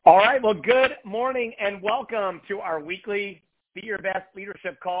All right. Well, good morning and welcome to our weekly Be Your Best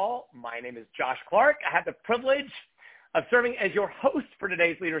Leadership Call. My name is Josh Clark. I have the privilege of serving as your host for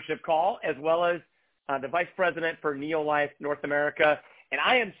today's leadership call, as well as the Vice President for Neolife North America. And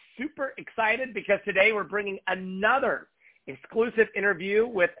I am super excited because today we're bringing another exclusive interview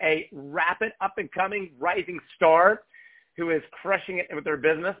with a rapid up-and-coming rising star who is crushing it with their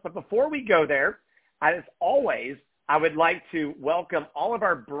business. But before we go there, as always, I would like to welcome all of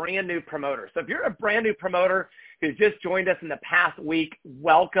our brand new promoters. So if you're a brand new promoter who's just joined us in the past week,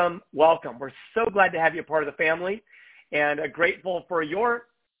 welcome, welcome. We're so glad to have you a part of the family and grateful for your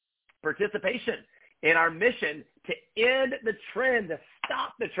participation in our mission to end the trend, to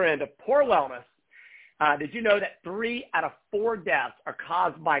stop the trend of poor wellness. Did you know that 3 out of 4 deaths are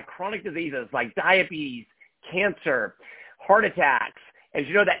caused by chronic diseases like diabetes, cancer, heart attacks? And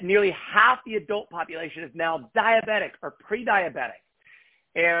you know that nearly half the adult population is now diabetic or pre-diabetic.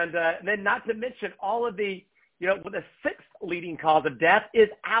 And then not to mention all of the, the 6th leading cause of death is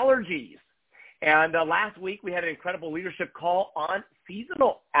allergies. And last week we had an incredible leadership call on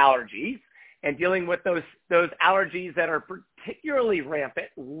seasonal allergies and dealing with those allergies that are particularly rampant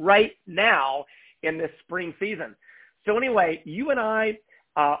right now in this spring season. So anyway, you and I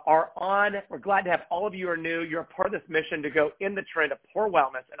we're glad to have all of you who are new. You're a part of this mission to go in the trend of poor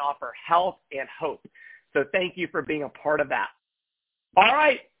wellness and offer health and hope. So thank you for being a part of that. All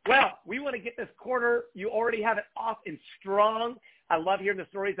right. Well, we want to get this quarter. You already have it off and strong. I love hearing the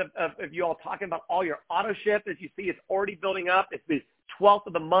stories of you all talking about all your auto ship. As you see, it's already building up. It's the 12th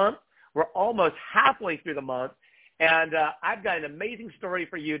of the month. We're almost halfway through the month. And I've got an amazing story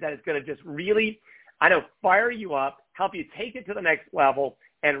for you that is going to just really, fire you up, help you take it to the next level,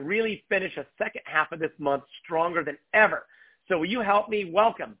 and really finish a second half of this month stronger than ever. So will you help me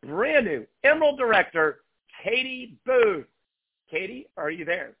welcome brand new Emerald Director, Katie Booth. Katie, are you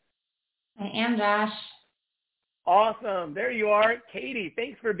there? I am, Josh. Awesome. There you are. Katie,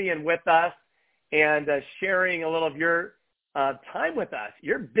 thanks for being with us and sharing a little of your time with us.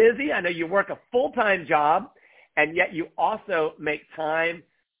 You're busy. I know you work a full-time job, and yet you also make time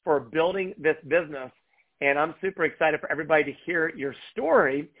for building this business. And I'm super excited for everybody to hear your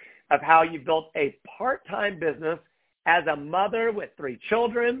story of how you built a part-time business as a mother with 3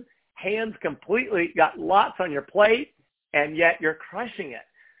 children, hands completely, got lots on your plate, and yet you're crushing it.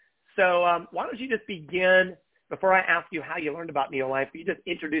 So why don't you just begin, before I ask you how you learned about Neolife, you just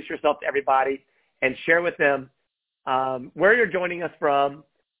introduce yourself to everybody and share with them where you're joining us from,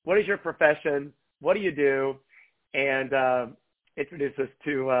 what is your profession, what do you do, and introduce us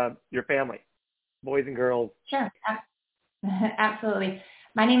to your family. Boys and girls. Sure. Absolutely.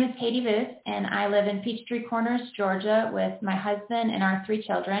 My name is Katie Booth, and I live in Peachtree Corners, Georgia, with my husband and our 3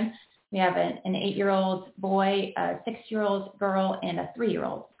 children. We have an 8-year-old boy, a 6-year-old girl, and a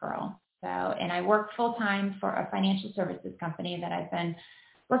 3-year-old girl. And I work full-time for a financial services company that I've been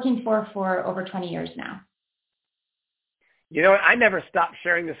working for over 20 years now. You know what? I never stopped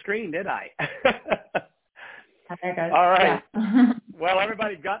sharing the screen, did I? There goes. All right. Yeah. Well,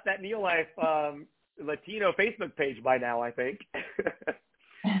 everybody got that Neolife Latino Facebook page by now, I think.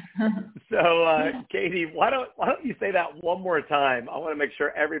 So, Katie, why don't you say that one more time? I want to make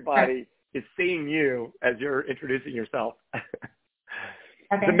sure everybody is seeing you as you're introducing yourself. Okay,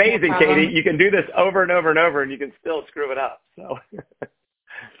 it's amazing, no Katie. You can do this over and over and over, and you can still screw it up. So,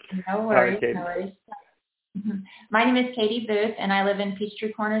 no worries. Right, no worries. My name is Katie Booth, and I live in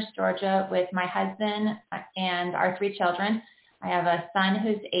Peachtree Corners, Georgia, with my husband and our 3 children. I have a son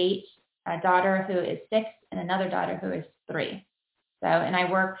who's 8, a daughter who is 6, and another daughter who is 3. And I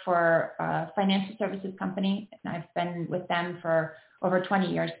work for a financial services company, and I've been with them for over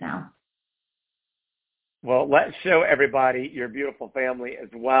 20 years now. Well, let's show everybody your beautiful family as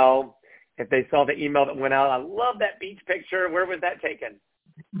well. If they saw the email that went out, I love that beach picture. Where was that taken?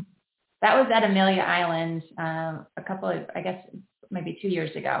 That was at Amelia Island a couple of, maybe 2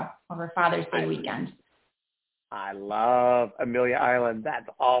 years ago over Father's Day weekend. I love Amelia Island. That's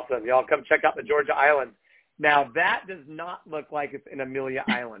awesome. Y'all come check out the Georgia Island. Now, that does not look like it's in Amelia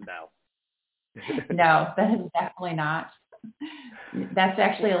Island, though. No, that is definitely not. That's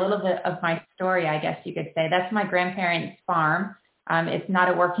actually a little bit of my story, I guess you could say. That's my grandparents' farm. It's not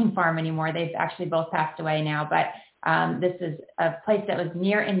a working farm anymore. They've actually both passed away now, but this is a place that was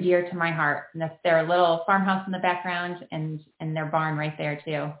near and dear to my heart. And that's their little farmhouse in the background and their barn right there,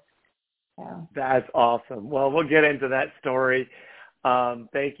 too. So. That's awesome. Well, we'll get into that story.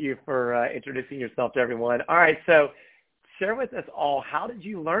 Thank you for introducing yourself to everyone. All right, so share with us all, how did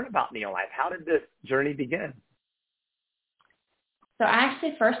you learn about Neolife? How did this journey begin? So I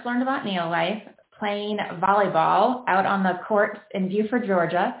actually first learned about Neolife playing volleyball out on the courts in Buford,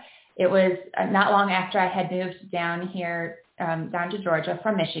 Georgia. It was not long after I had moved down here, down to Georgia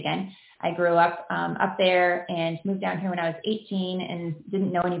from Michigan. I grew up there and moved down here when I was 18 and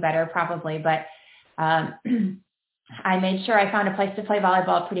didn't know any better probably, but I made sure I found a place to play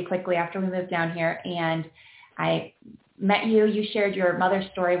volleyball pretty quickly after we moved down here. And I met you. You shared your mother's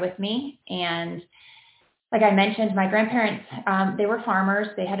story with me. And like I mentioned, my grandparents, they were farmers.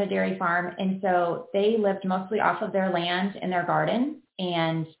 They had a dairy farm. And so they lived mostly off of their land and their garden.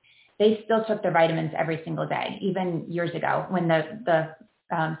 And they still took their vitamins every single day, even years ago when the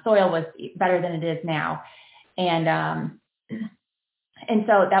soil was better than it is now. And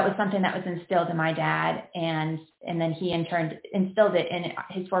so that was something that was instilled in my dad, and then he in turn instilled it in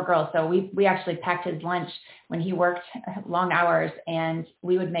his 4 girls. So we actually packed his lunch when he worked long hours, and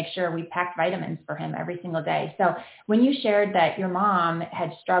we would make sure we packed vitamins for him every single day. So when you shared that your mom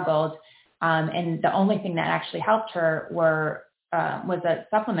had struggled, and the only thing that actually helped her was a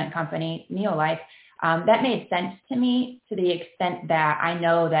supplement company, Neolife, that made sense to me to the extent that I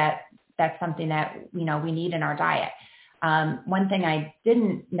know that that's something that, we need in our diet. One thing I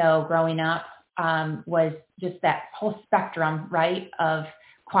didn't know growing up was just that whole spectrum, right, of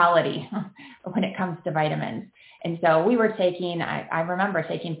quality when it comes to vitamins. And so we were taking, I remember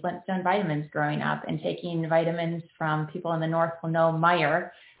taking Flintstone vitamins growing up and taking vitamins from people in the North will know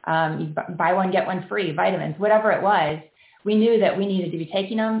Meyer, you buy one, get one free vitamins, whatever it was. We knew that we needed to be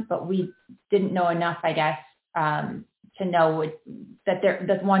taking them, but we didn't know enough, I guess, to know that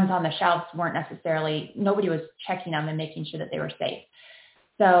the ones on the shelves weren't necessarily, nobody was checking them and making sure that they were safe.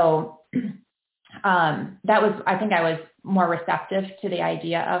 So I think I was more receptive to the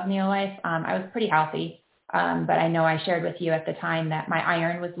idea of Neolife. I was pretty healthy, but I know I shared with you at the time that my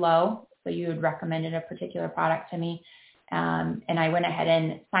iron was low, so you had recommended a particular product to me. And I went ahead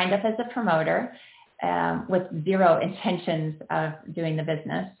and signed up as a promoter with zero intentions of doing the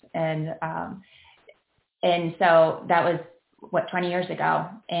business. And so that was 20 years ago.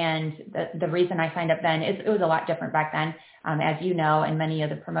 And the reason I signed up then is it was a lot different back then. As you know, and many of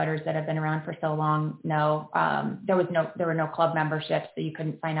the promoters that have been around for so long know, there were no club memberships, so you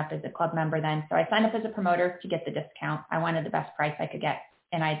couldn't sign up as a club member then. So I signed up as a promoter to get the discount. I wanted the best price I could get,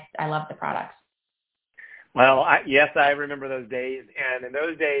 and I loved the products. Well, yes, I remember those days. And in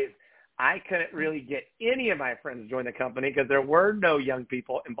those days, I couldn't really get any of my friends to join the company because there were no young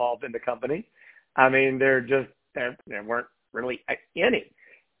people involved in the company. I mean, there weren't really any.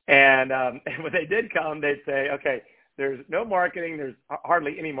 And when they did come, they'd say, okay, there's no marketing, there's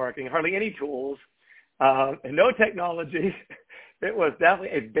hardly any marketing, hardly any tools, and no technology. It was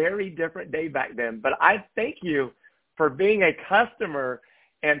definitely a very different day back then. But I thank you for being a customer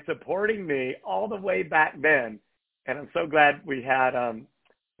and supporting me all the way back then. And I'm so glad we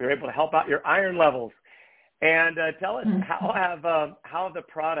were able to help out your iron levels. And tell us, how have the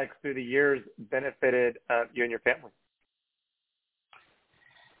products through the years benefited you and your family?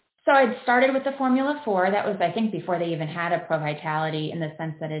 So I started with the Formula 4. That was, I think, before they even had a Pro Vitality in the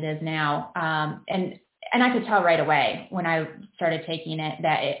sense that it is now. And I could tell right away when I started taking it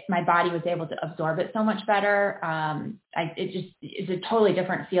that my body was able to absorb it so much better. It's a totally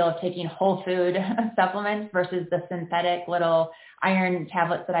different feel of taking whole food supplements versus the synthetic little iron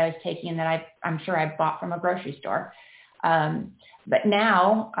tablets that I was taking that I'm sure I bought from a grocery store. But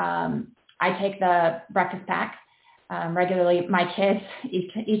now I take the breakfast pack regularly. My kids,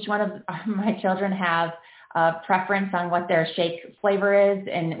 each one of my children have a preference on what their shake flavor is,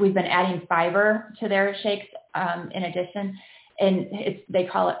 and we've been adding fiber to their shakes in addition. And they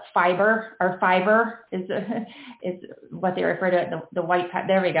call it fiber is what they refer to it, the white.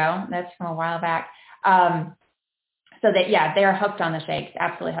 There we go. That's from a while back. So that, yeah, they're hooked on the shakes,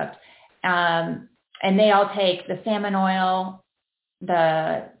 absolutely hooked. And they all take the salmon oil,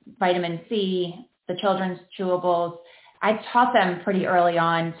 the vitamin C, the children's chewables. I taught them pretty early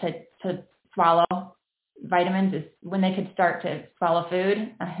on to swallow vitamins is when they could start to swallow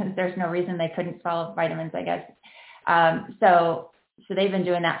food. There's no reason they couldn't swallow vitamins, I guess. So they've been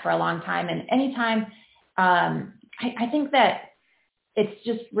doing that for a long time. And anytime, I think that it's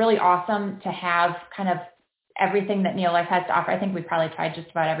just really awesome to have kind of everything that Neolife has to offer. I think we've probably tried just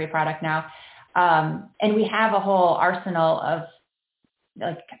about every product now. And we have a whole arsenal of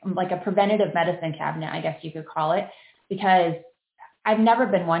like a preventative medicine cabinet, I guess you could call it, because I've never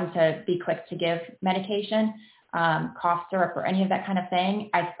been one to be quick to give medication, cough syrup or any of that kind of thing.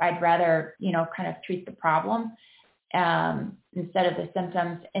 I'd rather, kind of treat the problem instead of the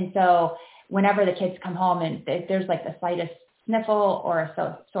symptoms. And so whenever the kids come home and there's like the slightest sniffle or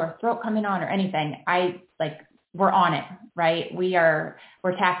a sore throat coming on or anything, I we're on it, right? We're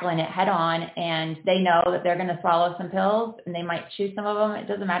tackling it head on, and they know that they're going to swallow some pills, and they might chew some of them. It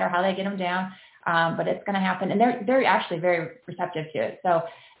doesn't matter how they get them down, but it's going to happen. And they're actually very receptive to it. So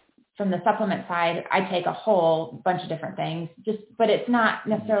from the supplement side, I take a whole bunch of different things, but it's not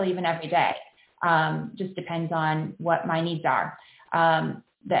necessarily even every day. Just depends on what my needs are.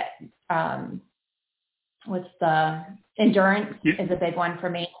 What's the endurance is a big one for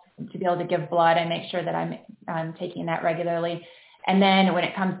me, to be able to give blood. I make sure that I'm taking that regularly. And then when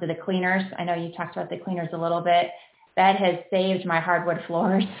it comes to the cleaners, I know you talked about the cleaners a little bit. That has saved my hardwood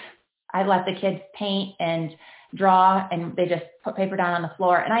floors. I let the kids paint and draw, and they just put paper down on the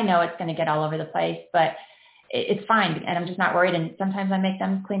floor. And I know it's going to get all over the place, but it's fine. And I'm just not worried. And sometimes I make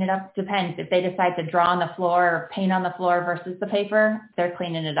them clean it up. Depends. If they decide to draw on the floor or paint on the floor versus the paper, they're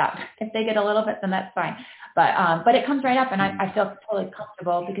cleaning it up. If they get a little bit, then that's fine. But it comes right up, and I feel totally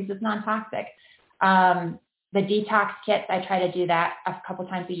comfortable because it's non-toxic. The detox kits, I try to do that a couple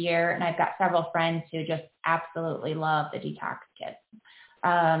times a year, and I've got several friends who just absolutely love the detox kits.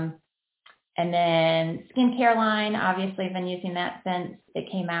 And then skincare line, obviously I've been using that since it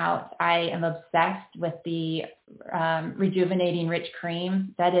came out. I am obsessed with the Rejuvenating Rich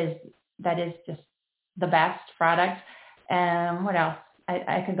Cream. That is just the best product. What else?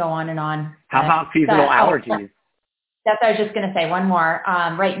 I could go on and on. How about seasonal allergies? That's what I was just going to say. One more.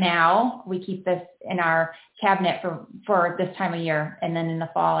 Right now, we keep this in our cabinet for this time of year, and then in the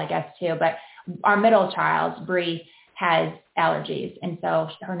fall, I guess, too. But our middle child, Bree, has allergies, and so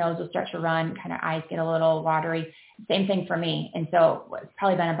her nose will start to run, kind of eyes get a little watery. Same thing for me. And so it's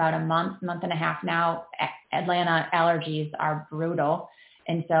probably been about a month and a half now. Atlanta allergies are brutal.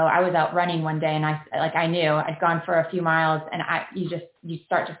 And so I was out running one day, and I knew I'd gone for a few miles, and you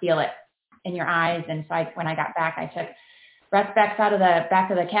start to feel it in your eyes. And so when I got back, I took Respex out of the back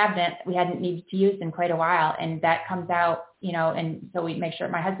of the cabinet we hadn't needed to use in quite a while. And that comes out, and so we make sure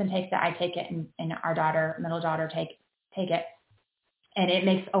my husband takes it, I take it, and our middle daughter take it. And it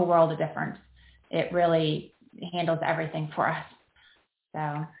makes a world of difference. It really handles everything for us.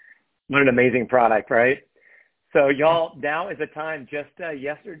 So what an amazing product, right? So y'all, now is the time. Just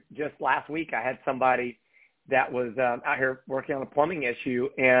last week, I had somebody that was out here working on a plumbing issue,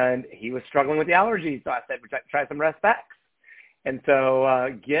 and he was struggling with the allergies. So I said, try some Respex. And so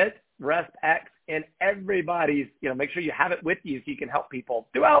get Respex in everybody's, make sure you have it with you so you can help people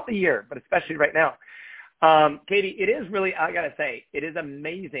throughout the year, but especially right now. Katie, it is really, I got to say, it is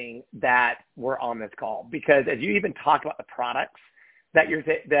amazing that we're on this call, because as you even talk about the products that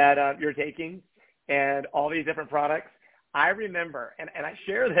you're taking and all these different products, I remember, and I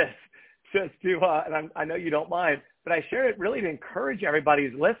share this just to, and I know you don't mind, but I share it really to encourage everybody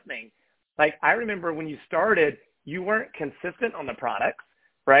who's listening. Like, I remember when you started, you weren't consistent on the products,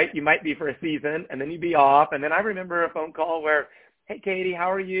 right? You might be for a season, and then you'd be off. And then I remember a phone call where, hey, Katie,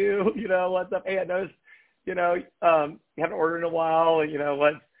 how are you? What's up? Hey, I noticed, you haven't ordered in a while. And,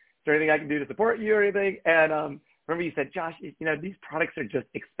 is there anything I can do to support you or anything? And remember you said, Josh, these products are just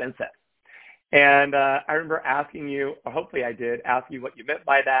expensive. And I remember asking you, or hopefully I did, ask you what you meant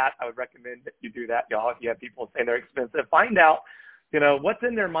by that. I would recommend that you do that, y'all. If you have people saying they're expensive, find out, what's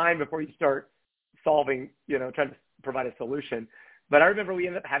in their mind before you start solving, trying to provide a solution. But I remember we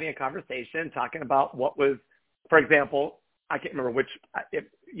ended up having a conversation talking about what was, for example, I can't remember which,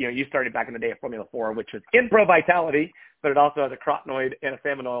 you started back in the day at Formula 4, which was in Pro Vitality, but it also has a carotenoid and a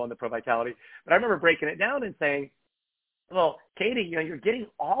salmon oil in the Pro Vitality. But I remember breaking it down and saying, well, Katie, you're getting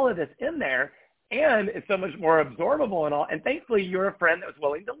all of this in there, and it's so much more absorbable and all. And thankfully, you're a friend that was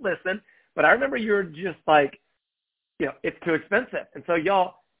willing to listen. But I remember you were just like, it's too expensive. And so,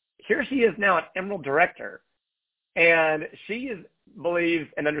 y'all, here she is now an Emerald Director, and she believes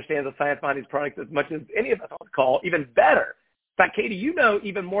and understands the science behind these products as much as any of us on the call, even better. In fact, Katie, you know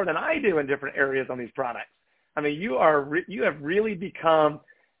even more than I do in different areas on these products. I mean, you have really become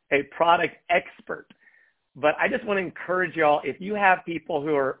a product expert. But I just want to encourage y'all, if you have people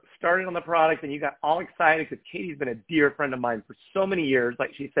who are starting on the product and you got all excited, because Katie's been a dear friend of mine for so many years,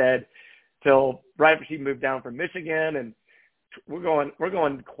 like she said, till right after she moved down from Michigan, and we're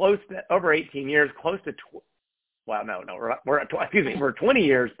going close to over 18 years, close to we're 20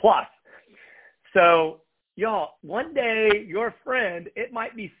 years plus. So y'all, one day your friend, it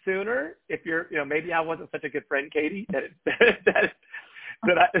might be sooner if you're, maybe I wasn't such a good friend, Katie, that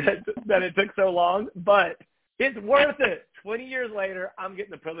it took so long, but it's worth it. 20 years later, I'm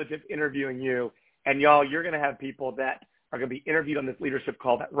getting the privilege of interviewing you, and y'all, you're going to have people that are going to be interviewed on this leadership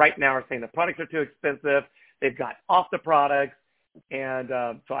call that right now are saying the products are too expensive. They've got off the products. And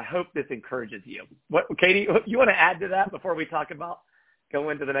so I hope this encourages you. What, Katie, you want to add to that before we talk about go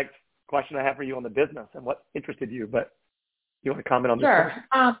into the next question I have for you on the business and what interested you, but you want to comment on this? Sure.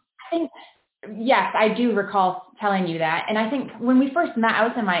 I think, yes, I do recall telling you that. And I think when we first met, I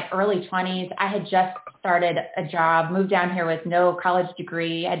was in my early 20s. I had just started a job, moved down here with no college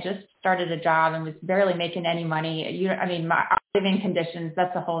degree. I just started a job and was barely making any money. My living conditions,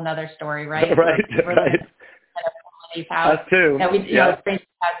 that's a whole nother story, right? Right. We're living in a house. Us too. That we, yeah.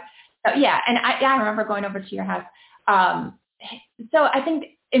 So, yeah. And I remember going over to your house. So I think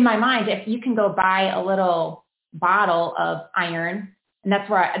in my mind, if you can go buy a little bottle of iron, and that's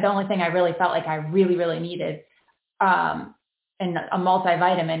where the only thing I really felt like I really, really needed, and a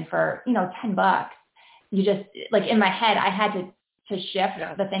multivitamin for, $10. You just, like, in my head, I had to shift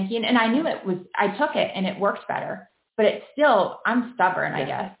the thinking, and I knew I took it and it worked better, but it's still, I'm stubborn, I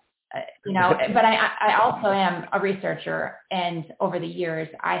guess, but I also am a researcher, and over the years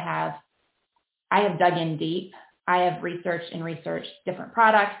I have dug in deep. I have researched different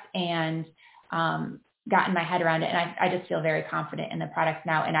products and, gotten my head around it. And I just feel very confident in the products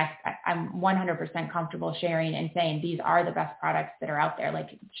now. And I'm 100% comfortable sharing and saying, these are the best products that are out there. Like,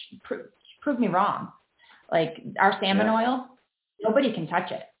 prove me wrong. Like our salmon oil, nobody can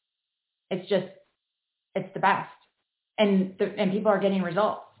touch it. It's the best. And people are getting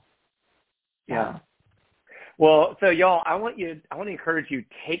results. So. Yeah. Well, so y'all, I want to encourage you,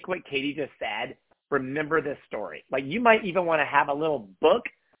 take what Katie just said, remember this story. Like, you might even want to have a little book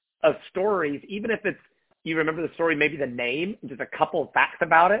of stories, even if it's, you remember the story, maybe the name, just a couple of facts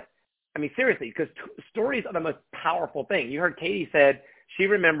about it. I mean, seriously, because stories are the most powerful thing. You heard Katie said she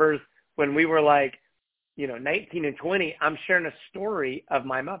remembers when we were like, 19 and 20, I'm sharing a story of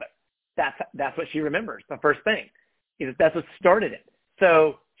my mother. That's what she remembers. The first thing is that's what started it.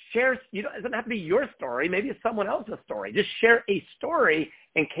 So share, it doesn't have to be your story. Maybe it's someone else's story. Just share a story.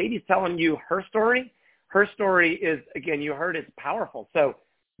 And Katie's telling you her story. Her story is, again, you heard, it's powerful. So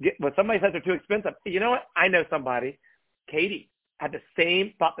when somebody says they're too expensive, you know what? I know somebody. Katie thought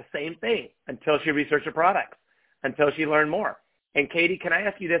the same thing until she researched her products, until she learned more. And Katie, can I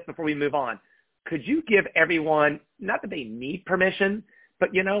ask you this before we move on? Could you give everyone, not that they need permission,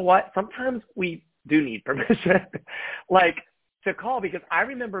 but you know what? Sometimes we do need permission, like to call, because I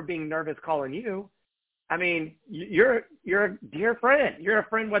remember being nervous calling you. I mean, you're a dear friend. You're a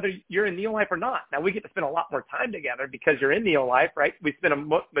friend whether you're in Neolife or not. Now, we get to spend a lot more time together because you're in Neolife, right? We spend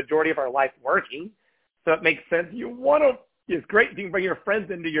a majority of our life working, so it makes sense. It's great if you can bring your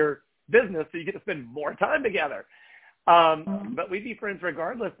friends into your business so you get to spend more time together. But we'd be friends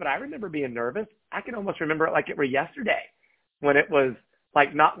regardless. But I remember being nervous. I can almost remember it like it were yesterday, when it was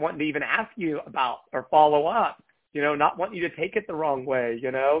like not wanting to even ask you about or follow up, not wanting you to take it the wrong way,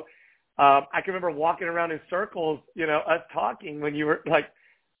 I can remember walking around in circles, us talking when you were like,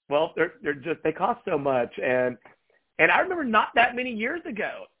 well, they cost so much. And I remember not that many years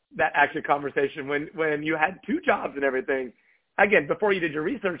ago, that actual conversation when you had 2 jobs and everything, again, before you did your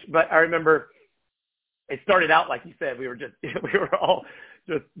research. But I remember it started out, like you said, we were all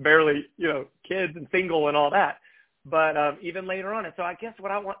just barely, kids and single and all that. But even later on, and so I guess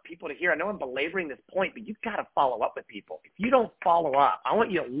what I want people to hear, I know I'm belaboring this point, but you've got to follow up with people. If you don't follow up, I want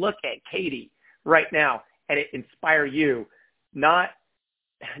you to look at Katie right now and it inspire you, not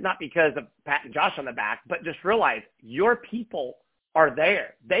because of Pat and Josh on the back, but just realize your people are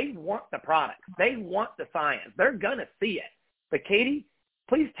there. They want the product. They want the science. They're going to see it. But Katie,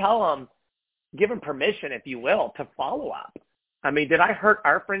 please tell them, give them permission, if you will, to follow up. I mean, did I hurt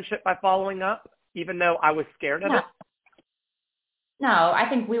our friendship by following up, even though I was scared of it? No, I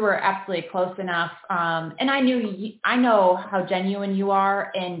think we were absolutely close enough. And I know how genuine you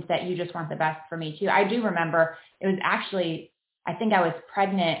are and that you just want the best for me too. I do remember it was actually, I think I was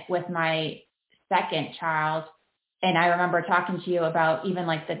pregnant with my second child. And I remember talking to you about even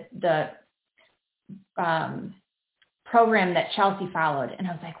like the program that Chelsea followed. And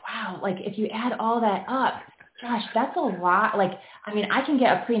I was like, wow, like if you add all that up, gosh, that's a lot. Like, I mean, I can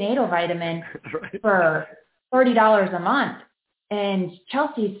get a prenatal vitamin for $30 a month. And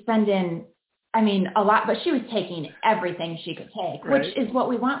Chelsea's spending, a lot, but she was taking everything she could take, which is what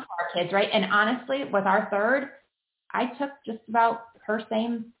we want for our kids, right? And honestly, with our third, I took just about her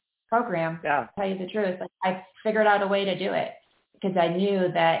same program, to tell you the truth. Like, I figured out a way to do it because I knew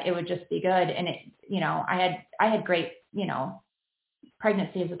that it would just be good. And it, I had great,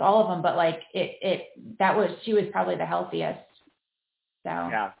 pregnancies with all of them, but like she was probably the healthiest. So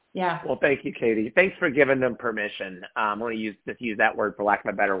yeah. Well, thank you, Katie. Thanks for giving them permission. I'm going to use that word for lack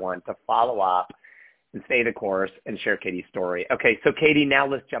of a better one, to follow up and stay the course and share Katie's story. Okay. So Katie, now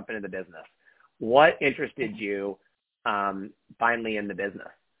let's jump into the business. What interested you finally in the business?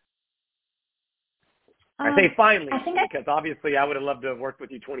 I say finally, I think because obviously I would have loved to have worked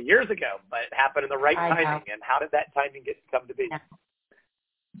with you 20 years ago, but it happened in the right timing. And how did that timing come to be? Yeah.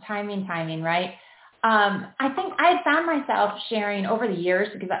 Timing, right? I think I found myself sharing over the years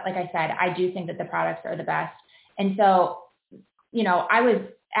because, like I said, I do think that the products are the best. And so, I was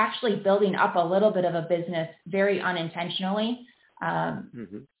actually building up a little bit of a business very unintentionally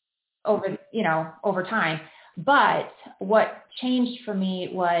over time. But what changed for me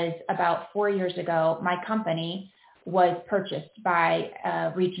was about 4 years ago, my company was purchased by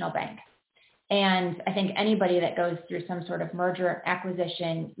a regional bank. And I think anybody that goes through some sort of merger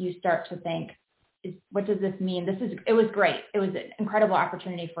acquisition, you start to think, what does this mean? It was great. It was an incredible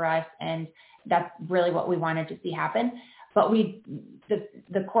opportunity for us. And that's really what we wanted to see happen. But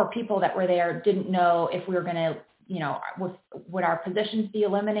the core people that were there didn't know if we were going to, would our positions be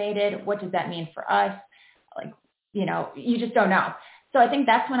eliminated? What does that mean for us? You just don't know. So I think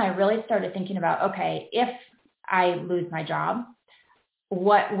that's when I really started thinking about, okay, if I lose my job,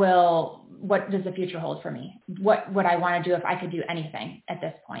 what does the future hold for me? What would I want to do if I could do anything at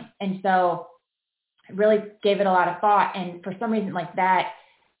this point? And so I really gave it a lot of thought. And for some reason like that,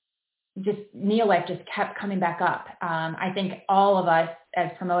 just Neolife just kept coming back up. I think all of us as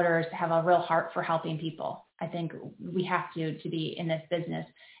promoters have a real heart for helping people. I think we have to be in this business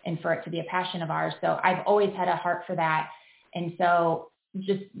and for it to be a passion of ours. So I've always had a heart for that. And so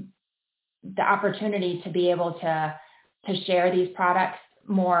just the opportunity to be able to share these products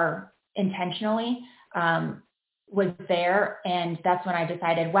more intentionally was there. And that's when I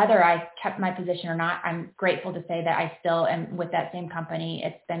decided whether I kept my position or not. I'm grateful to say that I still am with that same company.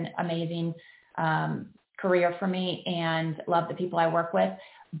 It's been amazing career for me and love the people I work with.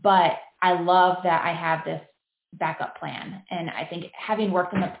 But I love that I have this backup plan. And I think having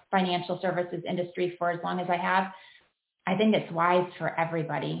worked in the financial services industry for as long as I have, I think it's wise for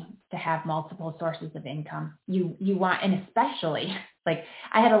everybody to have multiple sources of income. You want, and especially like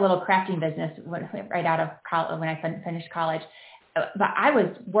I had a little crafting business right out of college when I finished college, but I was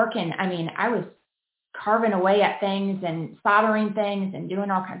working. I was carving away at things and soldering things and doing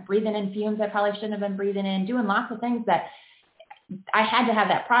all kinds, breathing in fumes I probably shouldn't have been breathing in, doing lots of things that I had to have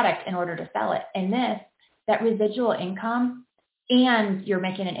that product in order to sell it. And that residual income, and you're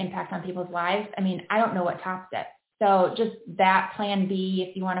making an impact on people's lives. I don't know what tops it. So just that plan B,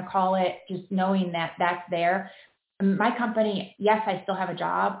 if you want to call it, just knowing that that's there. My company, yes, I still have a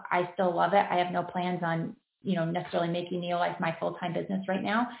job. I still love it. I have no plans on, necessarily making Neolife my full-time business right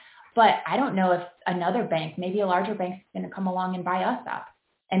now. But I don't know if another bank, maybe a larger bank, is going to come along and buy us up.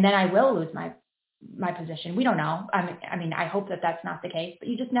 And then I will lose my position. We don't know. I hope that that's not the case, but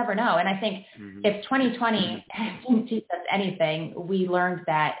you just never know. And I think if 2020 didn't teach us anything, we learned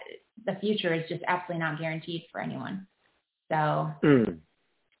that the future is just absolutely not guaranteed for anyone. So,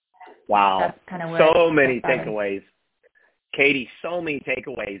 wow, that's kind of so many takeaways. Katie, so many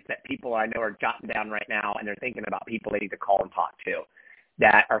takeaways that people I know are jotting down right now, and they're thinking about people they need to call and talk to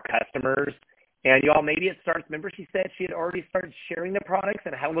that are customers. And y'all, maybe it starts, remember she said she had already started sharing the products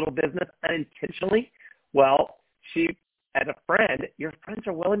and had a little business unintentionally. Well, she, as a friend, your friends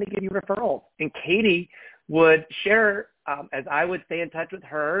are willing to give you referrals. And Katie would share, as I would stay in touch with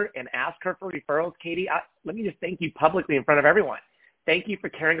her and ask her for referrals. Katie, let me just thank you publicly in front of everyone. Thank you for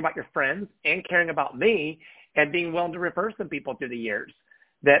caring about your friends and caring about me and being willing to refer some people through the years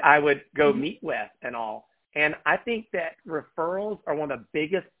that I would go meet with and all. And I think that referrals are one of the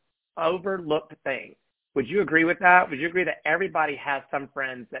biggest overlooked things. Would you agree with that? Would you agree that everybody has some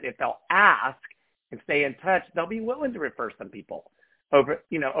friends that if they'll ask and stay in touch, they'll be willing to refer some people over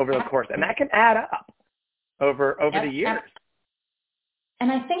the course, and that can add up over the years.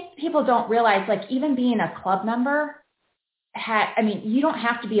 And I think people don't realize, like, even being a club member, you don't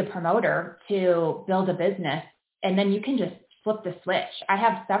have to be a promoter to build a business, and then you can just flip the switch. I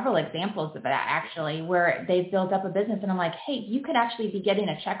have several examples of that actually, where they've built up a business and I'm like, hey, you could actually be getting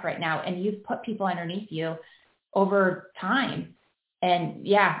a check right now and you've put people underneath you over time. And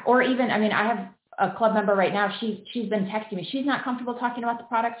or even, I have a club member right now. She's been texting me. She's not comfortable talking about the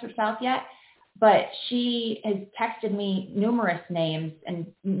products herself yet, but she has texted me numerous names and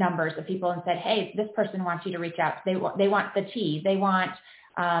numbers of people and said, hey, this person wants you to reach out. They want the tea. They want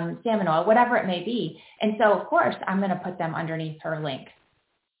salmon oil, whatever it may be. And so, of course, I'm going to put them underneath her link.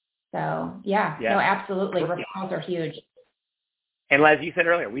 So, no, absolutely. Referrals are huge. And as you said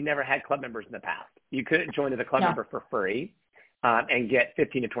earlier, we never had club members in the past. You couldn't join as a club member for free and get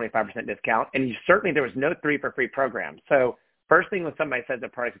 15 to 25% discount. And there was no 3 for free program. So first thing when somebody says the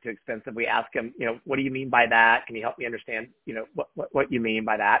products are too expensive, we ask them, what do you mean by that? Can you help me understand, what you mean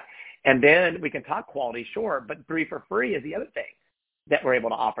by that? And then we can talk quality, sure, but 3 for free is the other thing. that we're able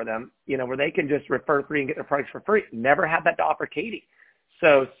to offer them, where they can just refer free and get their products for free. Never had that to offer Katie.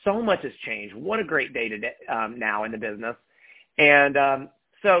 So much has changed. What a great day today, now in the business. And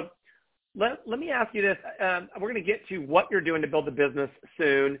so let me ask you this. We're going to get to what you're doing to build the business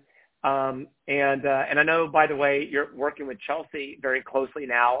soon. And I know, by the way, you're working with Chelsea very closely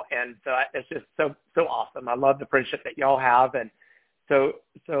now. And so it's just so awesome. I love the friendship that y'all have. And so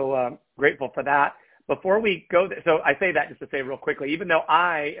grateful for that. Before we go there, so I say that just to say real quickly, even though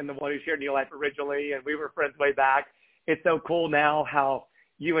I am the one who shared Neolife originally and we were friends way back, it's so cool now how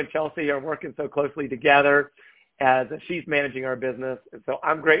you and Chelsea are working so closely together as she's managing our business. And so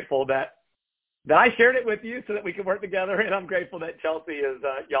I'm grateful that I shared it with you so that we can work together. And I'm grateful that Chelsea is,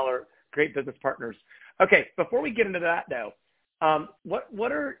 y'all are great business partners. Okay. Before we get into that though,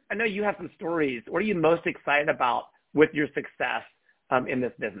 I know you have some stories. What are you most excited about with your success in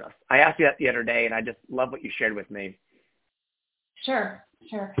this business? I asked you that the other day and I just love what you shared with me. Sure.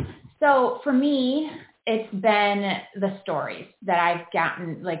 So for me, it's been the stories that I've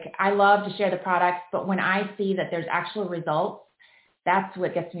gotten. Like, I love to share the products, but when I see that there's actual results, that's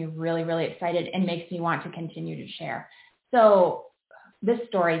what gets me really, really excited and makes me want to continue to share. So this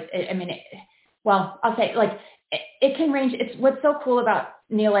story, I'll say, like, it can range. It's what's so cool about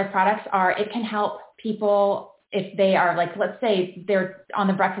Neolife products are it can help people if they are, like, let's say they're on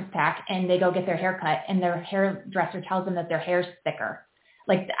the breakfast pack and they go get their hair cut and their hairdresser tells them that their hair's thicker.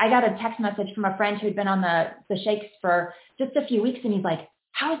 Like, I got a text message from a friend who'd been on the shakes for just a few weeks, and he's like,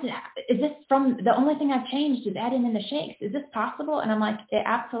 how is it? Is this from the only thing I've changed is adding in the shakes? Is this possible? And I'm like, it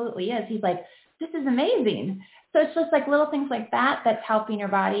absolutely is. He's like, this is amazing. So it's just like little things like that that's helping your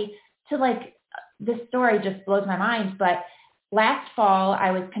body to, like, this story just blows my mind. But last fall,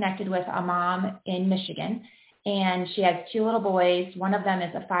 I was connected with a mom in Michigan, and she has 2 little boys. One of them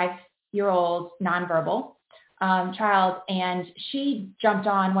is a 5-year-old nonverbal child, and she jumped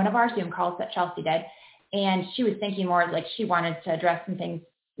on one of our Zoom calls that Chelsea did, and she was thinking more like she wanted to address some things,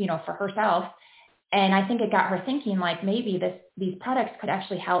 for herself. And I think it got her thinking, like, maybe these products could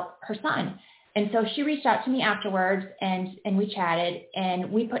actually help her son. And so she reached out to me afterwards, and we chatted,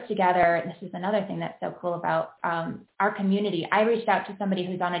 and we put together, and this is another thing that's so cool about our community. I reached out to somebody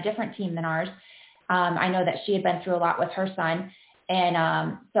who's on a different team than ours. I know that she had been through a lot with her son.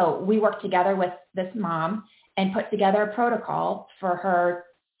 And so we worked together with this mom and put together a protocol for her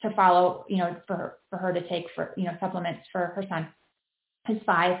to follow, for her to take for, supplements for her son, who's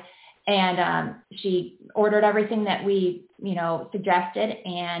 5. And she ordered everything that we, suggested,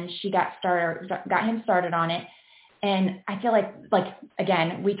 and she got him started on it. And I feel like,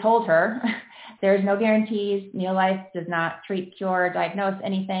 again, we told her there's no guarantees. Neolife does not treat, cure, diagnose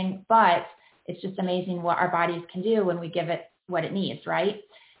anything, but it's just amazing what our bodies can do when we give it what it needs, right?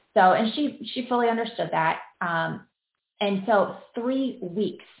 So, and she fully understood that. And so 3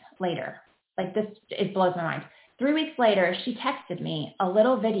 weeks later, like, this, it blows my mind. 3 weeks later, she texted me a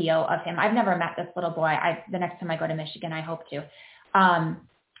little video of him. I've never met this little boy. The next time I go to Michigan, I hope to.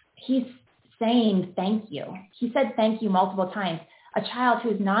 He's saying thank you. He said thank you multiple times. A child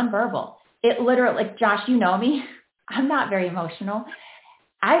who's nonverbal. It literally, like, Josh, you know me. I'm not very emotional.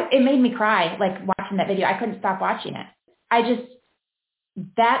 It made me cry, like, watching that video. I couldn't stop watching it.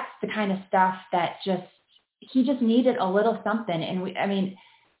 That's the kind of stuff that he just needed a little something. And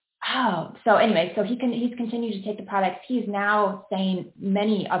so anyway, so he's continued to take the products. He's now saying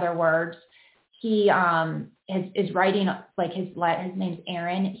many other words. He is writing, like, his name's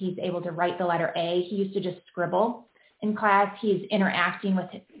Aaron. He's able to write the letter A. He used to just scribble in class. He's interacting with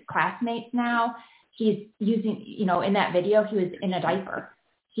his classmates now. He's using, in that video, he was in a diaper.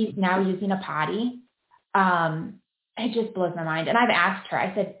 He's now using a potty. It just blows my mind. And I've asked her,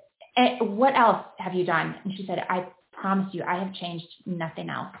 I said, what else have you done? And she said, I promise you, I have changed nothing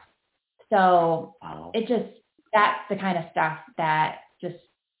else. So that's the kind of stuff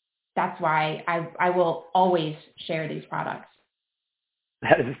that's why I will always share these products.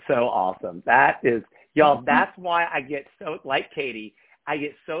 That is so awesome. That is, y'all, that's why I get so, like Katie, I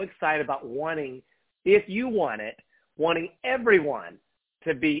get so excited about wanting everyone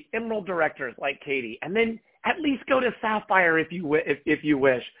to be Emerald directors like Katie, and then at least go to Sapphire if you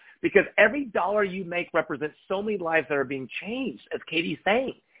wish, because every dollar you make represents so many lives that are being changed, as Katie's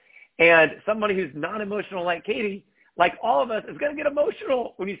saying. And somebody who's non-emotional like Katie, like all of us, is going to get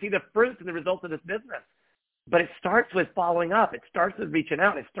emotional when you see the fruits and the results of this business. But it starts with following up. It starts with reaching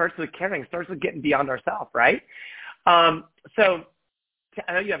out. It starts with caring. It starts with getting beyond ourselves, right? So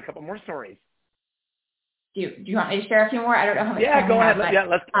I know you have a couple more stories. Do you want me to share a few more? I don't know how much time go ahead.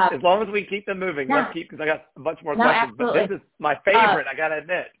 Let's, as long as we keep them moving, let's keep, because I got a bunch more questions. Absolutely. But this is my favorite, I got to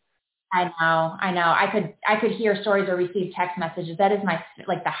admit. I know. I could hear stories or receive text messages. That is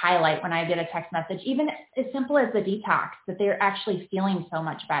the highlight when I get a text message, even as simple as the detox, that they're actually feeling so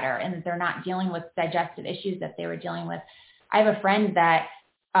much better and that they're not dealing with digestive issues that they were dealing with. I have a friend that,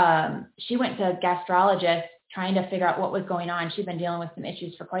 she went to a gastrologist trying to figure out what was going on. She'd been dealing with some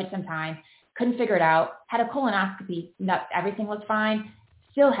issues for quite some time, couldn't figure it out, had a colonoscopy, everything was fine,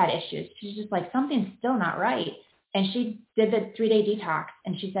 still had issues. She's just like, something's still not right. And she did the 3-day detox,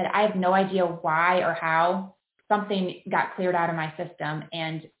 and she said, I have no idea why or how something got cleared out of my system,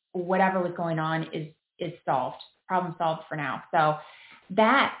 and whatever was going on is solved, problem solved for now. So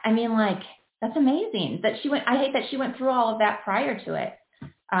that, that's amazing that I hate that she went through all of that prior to it.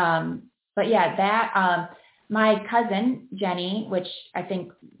 But yeah, my cousin, Jenny, which I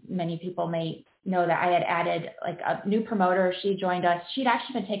think many people may know that I had added like a new promoter. She joined us. She'd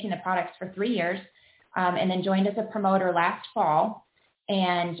actually been taking the products for 3 years. And then joined as a promoter last fall.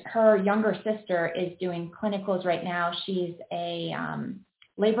 And her younger sister is doing clinicals right now. She's a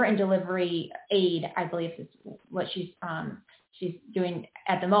labor and delivery aide, I believe is what she's doing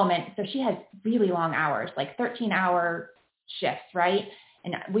at the moment. So she has really long hours, like 13-hour shifts, right?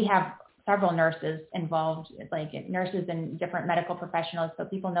 And we have several nurses involved, like nurses and different medical professionals, so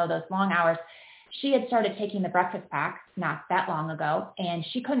people know those long hours. She had started taking the breakfast pack not that long ago, and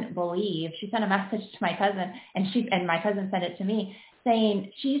she couldn't believe, she sent a message to my cousin, and my cousin sent it to me,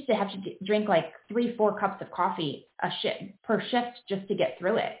 saying she used to have to drink like 3-4 cups of coffee per shift just to get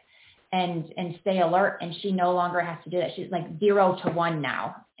through it and stay alert, and she no longer has to do that. She's like 0 to 1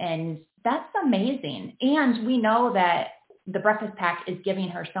 now, and that's amazing. And we know that the breakfast pack is giving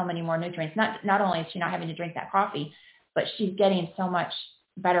her so many more nutrients. Not only is she not having to drink that coffee, but she's getting so much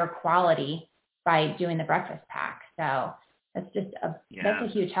better quality by doing the breakfast pack. So that's just that's a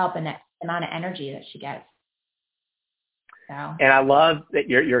huge help in that amount of energy that she gets. So. And I love that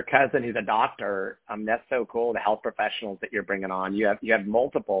your cousin who's a doctor. That's so cool. The health professionals that you're bringing on. You have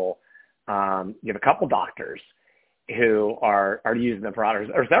multiple. You have a couple doctors who are using the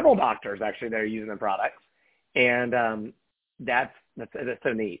products, or several doctors actually that are using the products, and that's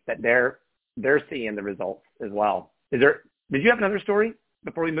so neat that they're seeing the results as well. Did you have another story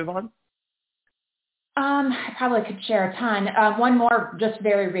before we move on? I probably could share a ton. One more, just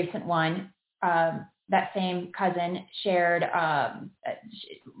very recent one. That same cousin shared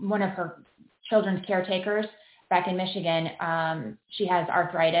one of her children's caretakers back in Michigan. She has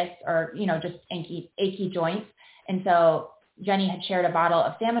arthritis or, just achy joints. And so Jenny had shared a bottle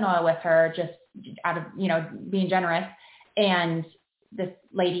of salmon oil with her just out of, being generous. And this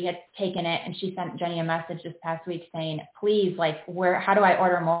lady had taken it, and she sent Jenny a message this past week saying, please, how do I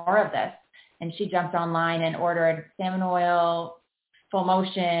order more of this? And she jumped online and ordered salmon oil, Full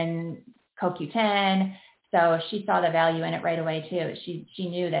Motion, CoQ10. So she saw the value in it right away too. She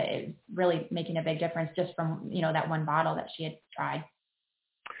knew that it was really making a big difference just from, that one bottle that she had tried.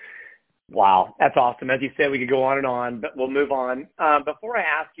 Wow. That's awesome. As you said, we could go on and on, but we'll move on. Before I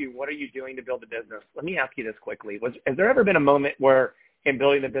ask you, what are you doing to build a business? Let me ask you this quickly. Has there ever been a moment where in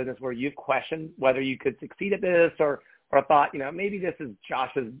building the business where you've questioned whether you could succeed at this or thought, maybe this is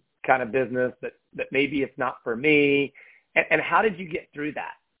Josh's kind of business, that maybe it's not for me? And how did you get through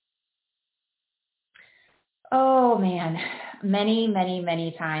that? Oh man, many, many,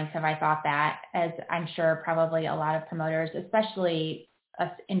 many times have I thought that, as I'm sure probably a lot of promoters, especially us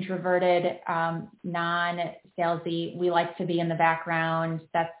introverted, non-salesy, we like to be in the background.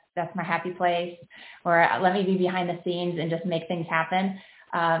 That's my happy place, or let me be behind the scenes and just make things happen.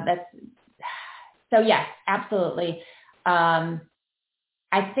 So yes, absolutely.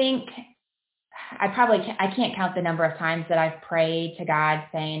 I think I can't count the number of times that I've prayed to God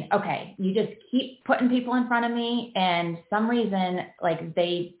saying, okay, you just keep putting people in front of me, and some reason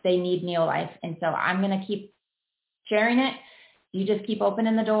they need Neolife. And so I'm going to keep sharing it. You just keep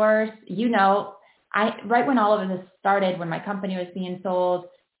opening the doors. Right when all of this started, when my company was being sold,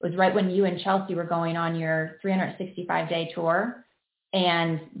 was right when you and Chelsea were going on your 365-day tour,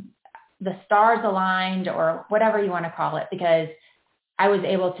 and the stars aligned, or whatever you want to call it, because I was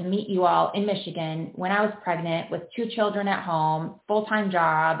able to meet you all in Michigan when I was pregnant with 2 children at home, full-time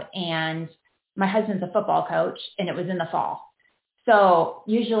job, and my husband's a football coach, and it was in the fall. So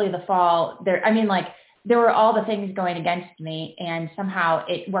usually the fall, there were all the things going against me, and somehow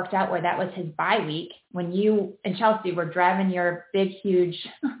it worked out where that was his bye week when you and Chelsea were driving your big, huge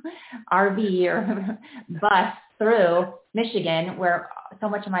RV or bus through Michigan, where so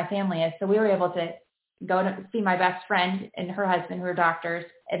much of my family is. So we were able to go to see my best friend and her husband, who are doctors,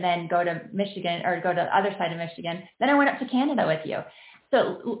 and then go to Michigan, or go to the other side of Michigan. Then I went up to Canada with you.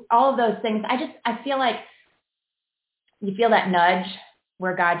 So all of those things, I feel like you feel that nudge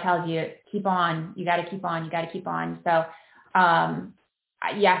where God tells you, keep on, you got to keep on, you got to keep on. So,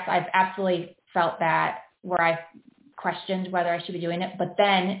 yes, I've absolutely felt that where I questioned whether I should be doing it, but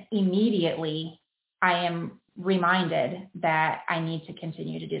then immediately I am reminded that I need to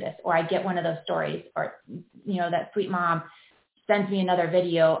continue to do this, or I get one of those stories, or, that sweet mom sends me another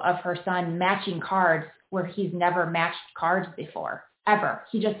video of her son matching cards where he's never matched cards before, ever.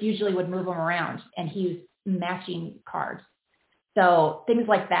 He just usually would move them around, and he was matching cards. So things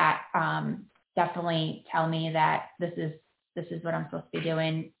like that definitely tell me that this is what I'm supposed to be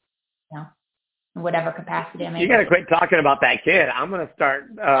doing, in whatever capacity I'm in. You got to quit talking about that kid. I'm going to start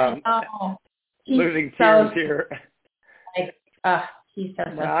losing tears here. He's so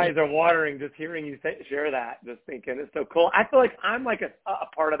My eyes are watering just hearing you share that, just thinking it's so cool. I feel like I'm like a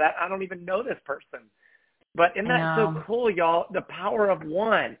part of that. I don't even know this person. But isn't that so cool, y'all? The power of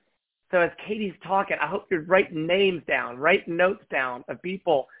one. So as Katie's talking, I hope you're writing names down, writing notes down of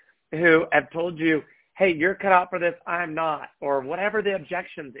people who have told you, hey, you're cut out for this, I'm not, or whatever the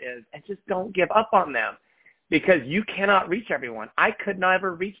objections is, and just don't give up on them, because you cannot reach everyone. I could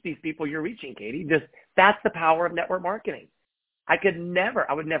never reach these people you're reaching, Katie. That's the power of network marketing. I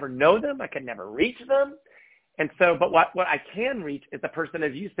would never know them. I could never reach them. And so, but what I can reach is the person,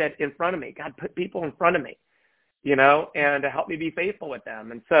 as you said, in front of me. God put people in front of me, and to help me be faithful with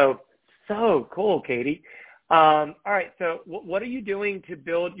them. And so cool, Katie. All right. So what are you doing to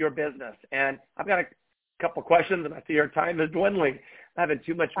build your business? And I've got a couple questions, and I see our time is dwindling. I'm having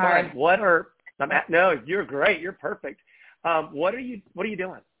too much fun. No, you're great. You're perfect. What are you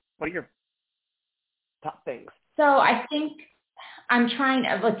doing? What are your top things? So I think I'm trying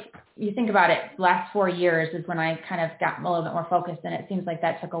to, you think about it, last 4 years is when I kind of got a little bit more focused, and it seems like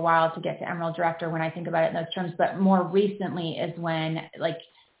that took a while to get to Emerald Director when I think about it in those terms. But more recently is when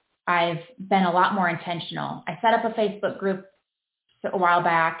I've been a lot more intentional. I set up a Facebook group a while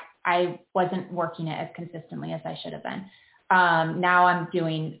back. I wasn't working it as consistently as I should have been. Now I'm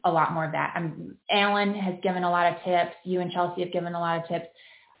doing a lot more of that. Alan has given a lot of tips. You and Chelsea have given a lot of tips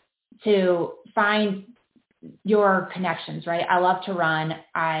to find your connections, right? I love to run.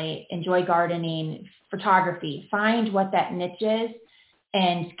 I enjoy gardening, photography. Find what that niche is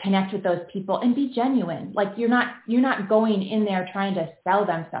and connect with those people and be genuine. You're not going in there trying to sell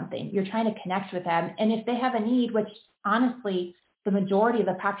them something. You're trying to connect with them. And if they have a need, which honestly, the majority of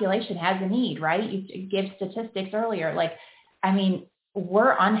the population has a need, right? You gave statistics earlier. We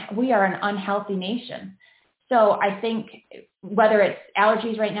are an unhealthy nation. So I think whether it's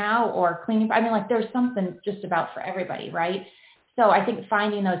allergies right now or cleaning, there's something just about for everybody, right? So I think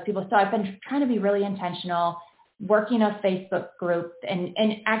finding those people. So I've been trying to be really intentional, working a Facebook group and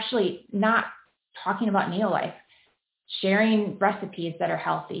actually not talking about Neolife, sharing recipes that are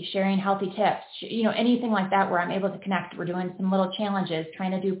healthy, sharing healthy tips, anything like that where I'm able to connect. We're doing some little challenges,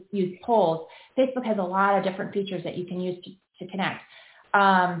 trying to use polls. Facebook has a lot of different features that you can use to connect.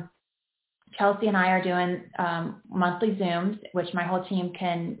 Chelsea and I are doing monthly Zooms, which my whole team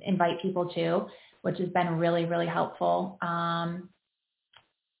can invite people to, which has been really, really helpful.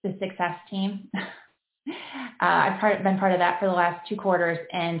 The success team. I've been part of that for the last 2 quarters,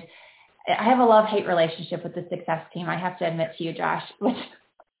 and I have a love-hate relationship with the success team. I have to admit to you, Josh, which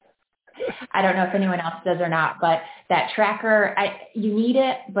I don't know if anyone else does or not, but that tracker, you need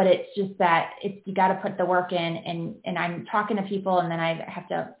it, but it's just that you got to put the work in, and I'm talking to people, and then I have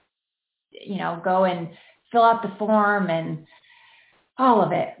to, go and fill out the form and all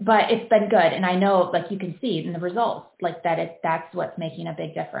of it, but it's been good. And I know, you can see in the results, that's what's making a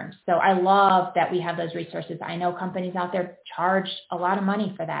big difference. So I love that we have those resources. I know companies out there charge a lot of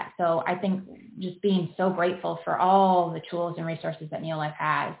money for that. So I think just being so grateful for all the tools and resources that Neolife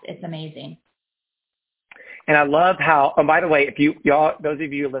has, it's amazing. And I love how, oh, by the way, those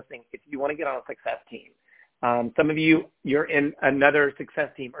of you listening, if you want to get on a success team, some of you're in another success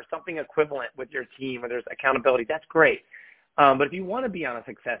team or something equivalent with your team where there's accountability. That's great. But if you want to be on a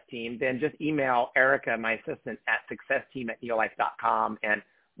success team, then just email Erica, my assistant, at successteam@neolife.com, and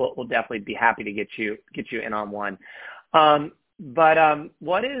we'll definitely be happy to get you in on one. Speaking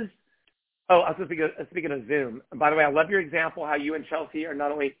of Zoom, by the way, I love your example, how you and Chelsea are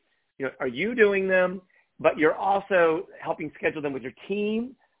not only, are you doing them, but you're also helping schedule them with your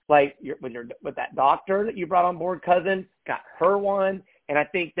team, with that doctor that you brought on board, cousin, got her one. And I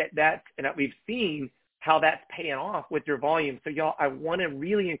think that we've seen how that's paying off with your volume. So y'all, I want to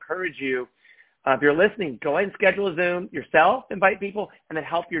really encourage you, if you're listening, go ahead and schedule a Zoom yourself, invite people, and then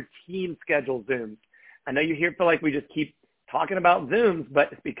help your team schedule Zooms. I know you feel like we just keep talking about Zooms,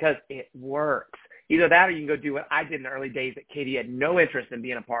 but it's because it works. Either that or you can go do what I did in the early days that Katie had no interest in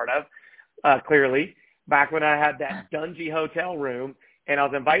being a part of, clearly, back when I had that dungy hotel room and I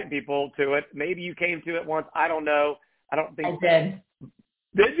was inviting people to it. Maybe you came to it once. I don't know. I don't think I did.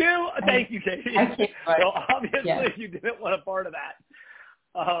 Did you? Thank you, Katie. So obviously you didn't want a part of that.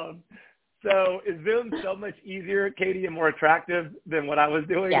 So is Zoom so much easier, Katie, and more attractive than what I was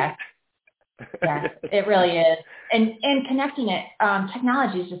doing? Yes. Yes, it really is. And connecting it,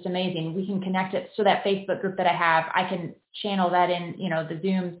 technology is just amazing. We can connect it. So that Facebook group that I have, I can channel that in, the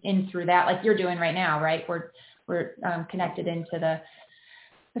Zoom in through that, like you're doing right now, right? We're connected into the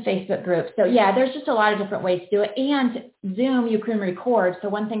Facebook group. So yeah, there's just a lot of different ways to do it. And Zoom, you can record. So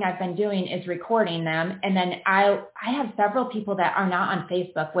one thing I've been doing is recording them. And then I have several people that are not on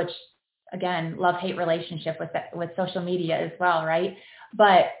Facebook, which again, love-hate relationship with social media as well, right?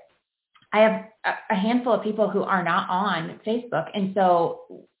 But I have a handful of people who are not on Facebook. And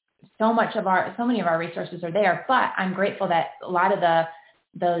so many of our resources are there, but I'm grateful that a lot of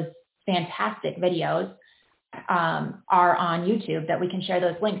those fantastic videos are on YouTube that we can share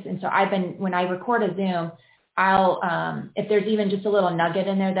those links. And so when I record a Zoom, I'll, if there's even just a little nugget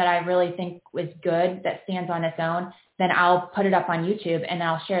in there that I really think was good that stands on its own, then I'll put it up on YouTube and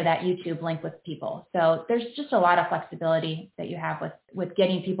I'll share that YouTube link with people. So there's just a lot of flexibility that you have with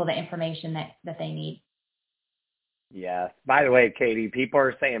getting people the information that they need. Yes. By the way, Katie, people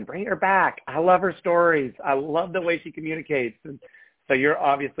are saying, bring her back. I love her stories. I love the way she communicates. And so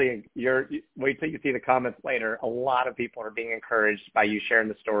wait till you see the comments later. A lot of people are being encouraged by you sharing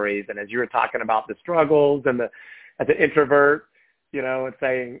the stories. And as you were talking about the struggles and as an introvert, and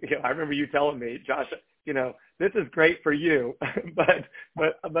saying, I remember you telling me, Josh, this is great for you, but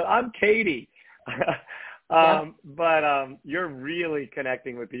I'm Katie. But you're really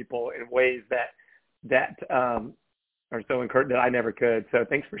connecting with people in ways that are so encouraging that I never could. So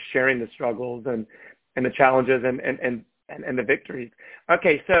thanks for sharing the struggles and the challenges and the victories.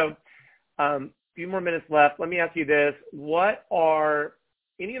 Okay, so a few more minutes left. Let me ask you this. What are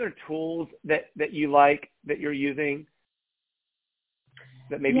any other tools that you like that you're using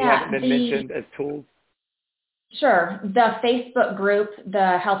that maybe haven't been mentioned as tools? Sure. The Facebook group,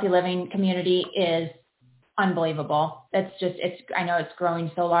 the Healthy Living community, is unbelievable. I know it's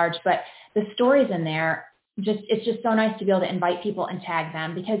growing so large, but the stories in there, it's just so nice to be able to invite people and tag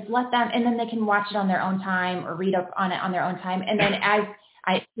them, because and then they can watch it on their own time or read up on it on their own time. And then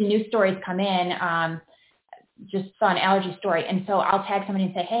as new stories come in, just saw an allergy story. And so I'll tag somebody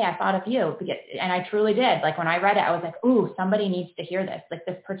and say, hey, I thought of you. And I truly did. Like when I read it, I was like, ooh, somebody needs to hear this. Like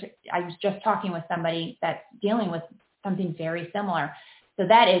I was just talking with somebody that's dealing with something very similar. So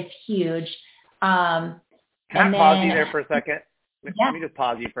that is huge. Can I pause you there for a second? Yeah. Let me just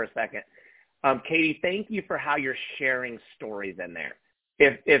pause you for a second. Katie, thank you for how you're sharing stories in there.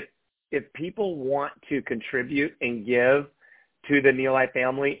 If people want to contribute and give to the Neolife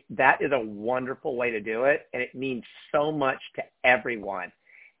family, that is a wonderful way to do it, and it means so much to everyone.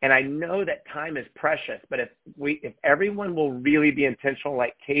 And I know that time is precious, but if everyone will really be intentional,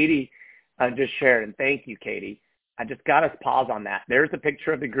 like Katie just shared, and thank you, Katie. I just got us pause on that. There's a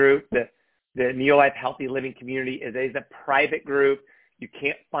picture of the group. The Neolife Healthy Living community is a private group. You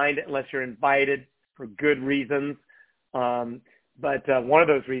can't find it unless you're invited for good reasons. But one of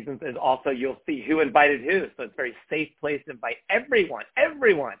those reasons is also you'll see who invited who. So it's a very safe place to invite everyone,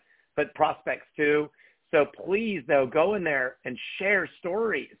 but prospects too. So please, though, go in there and share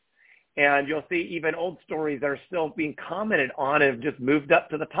stories. And you'll see even old stories that are still being commented on and have just moved up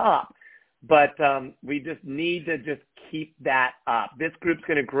to the top. But we just need to just keep that up. This group's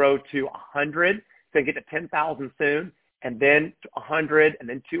going to grow to 100. It's going to get to 10,000 soon, and then 100, and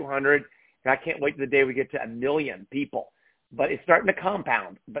then 200. And I can't wait to the day we get to 1 million people. But it's starting to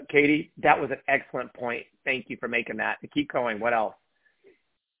compound. But Katie, that was an excellent point. Thank you for making that. And keep going. What else?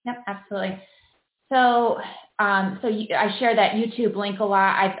 Yep, absolutely. So I share that YouTube link a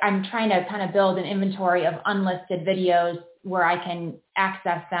lot. I'm trying to kind of build an inventory of unlisted videos where I can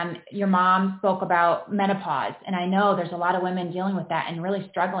access them. Your mom spoke about menopause, and I know there's a lot of women dealing with that and really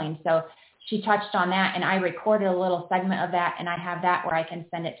struggling. So she touched on that, and I recorded a little segment of that, and I have that where I can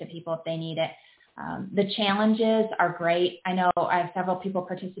send it to people if they need it. The challenges are great. I know I have several people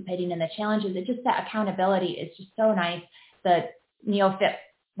participating in the challenges. It's just that accountability is just so nice. The NeoFit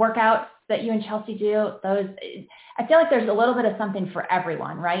workouts that you and Chelsea do, those, I feel like there's a little bit of something for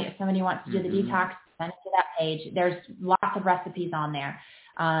everyone, right? If somebody wants to do the detox, send it to that page. There's lots of recipes on there.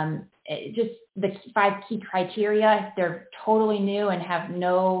 Just the 5 key criteria, they're totally new and have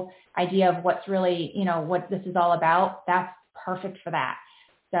no idea of what's really, what this is all about. That's perfect for that.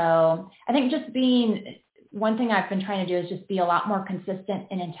 So I think one thing I've been trying to do is just be a lot more consistent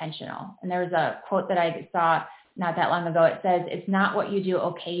and intentional. And there was a quote that I saw not that long ago. It says, it's not what you do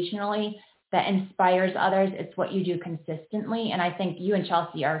occasionally, that inspires others. It's what you do consistently. And I think you and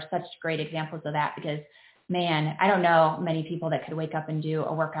Chelsea are such great examples of that because, man, I don't know many people that could wake up and do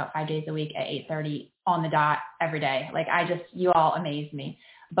a workout 5 days a week at 8:30 on the dot every day. Like you all amaze me.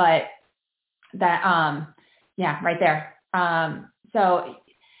 But that, right there. So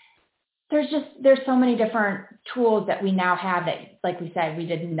there's so many different tools that we now have that, like we said, we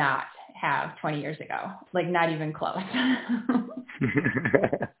did not have 20 years ago, like not even close.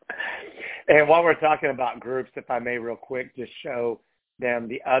 And while we're talking about groups, if I may real quick, just show them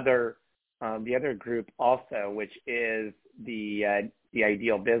the other group also, which is the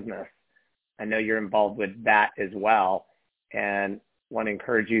Ideal Business. I know you're involved with that as well, and want to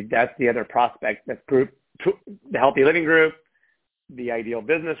encourage you. That's the other prospect. That's group, the Healthy Living Group, the Ideal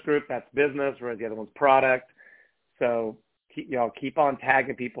Business Group. That's business, whereas the other one's product. So keep on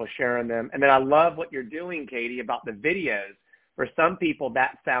tagging people, sharing them. And then I love what you're doing, Katie, about the videos. For some people,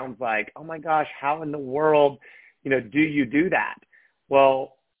 that sounds like, oh my gosh, how in the world, do you do that?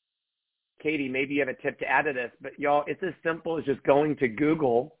 Well, Katie, maybe you have a tip to add to this, but y'all, it's as simple as just going to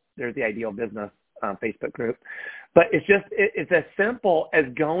Google. There's the Ideal Business Facebook group. But it's as simple as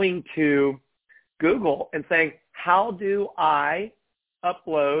going to Google and saying, how do I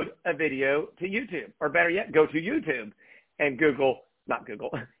upload a video to YouTube? Or better yet, go to YouTube and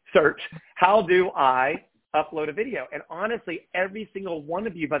search, how do I upload a video? And honestly, every single one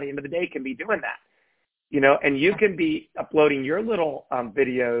of you by the end of the day can be doing that. And you can be uploading your little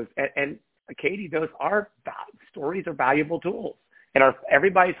videos. And Katie, those stories are valuable tools. And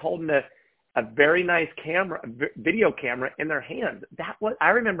everybody's holding a very nice video camera in their hands. I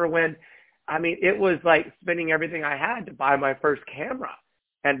remember when, it was like spending everything I had to buy my first camera.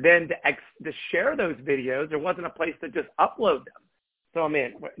 And then to share those videos, there wasn't a place to just upload them. So,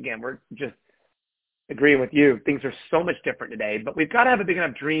 again, we're just agreeing with you. Things are so much different today, but we've got to have a big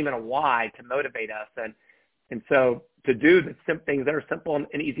enough dream and a why to motivate us. And so to do the things that are simple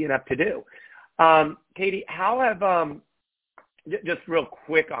and easy enough to do. Katie, how have, just real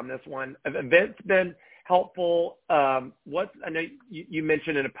quick on this one, have events been helpful? I know you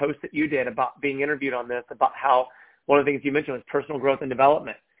mentioned in a post that you did about being interviewed on this, about how one of the things you mentioned was personal growth and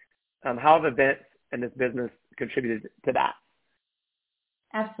development. How have events in this business contributed to that?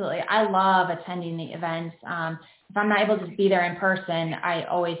 Absolutely. I love attending the events. If I'm not able to be there in person, I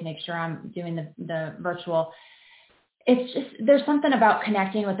always make sure I'm doing the virtual. It's just, there's something about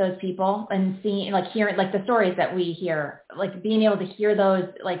connecting with those people and seeing, hearing, the stories that we hear, being able to hear those,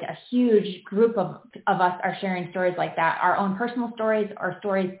 a huge group of us are sharing stories like that, our own personal stories or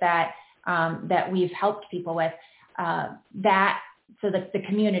stories that we've helped people with, so the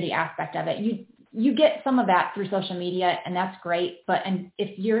community aspect of it. You get some of that through social media, and that's great. And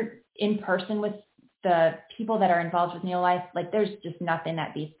if you're in person with the people that are involved with Neolife, there's just nothing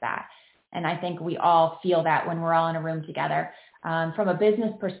that beats that. And I think we all feel that when we're all in a room together. From a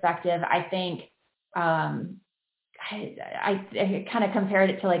business perspective, I think I kind of compared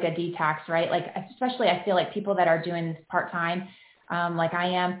it to a detox, right? Especially I feel like people that are doing this part-time, like I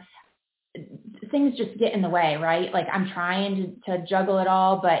am, things just get in the way, right? I'm trying to juggle it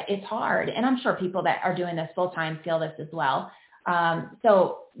all, but it's hard. And I'm sure people that are doing this full-time feel this as well.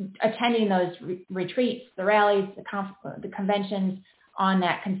 So attending those retreats, the rallies, the conventions on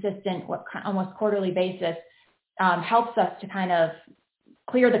that consistent, almost quarterly basis, helps us to kind of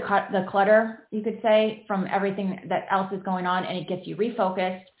clear the clutter, you could say, from everything that else is going on. And it gets you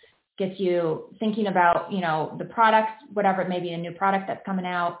refocused, gets you thinking about, the products, whatever it may be, a new product that's coming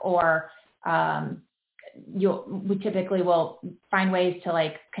out, or we typically will find ways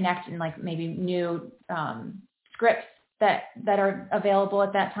to connect in maybe new scripts that are available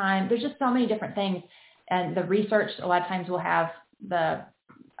at that time. There's just so many different things. And the research, a lot of times we'll have a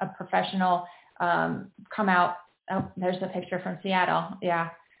professional come out. Oh, there's a picture from Seattle. Yeah.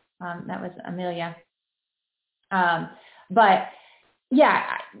 That was Amelia. But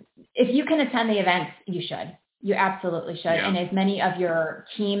yeah, if you can attend the events, you should. You absolutely should. Yeah. And as many of your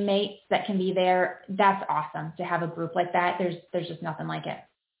teammates that can be there, that's awesome to have a group like that. There's just nothing like it.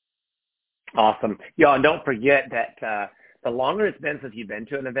 Awesome. Yeah, and don't forget that the longer it's been since you've been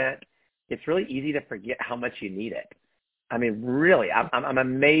to an event, it's really easy to forget how much you need it. Really, I'm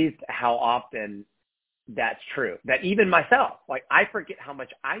amazed how often that's true. That even myself, I forget how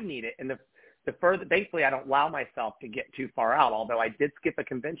much I need it. And the further, thankfully, I don't allow myself to get too far out. Although I did skip a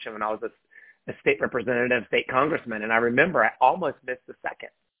convention when I was a state representative, state congressman, and I remember I almost missed the second.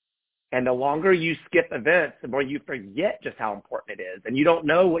 And the longer you skip events, the more you forget just how important it is. And you don't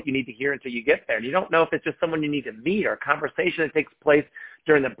know what you need to hear until you get there. And you don't know if it's just someone you need to meet or a conversation that takes place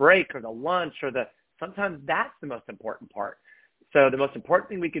during the break or the lunch or sometimes that's the most important part. So the most important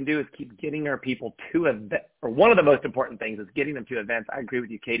thing we can do is keep getting our people to events, or one of the most important things is getting them to events. I agree with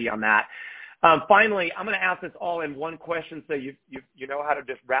you, Katie, on that. Finally, I'm going to ask this all in one question so you know how to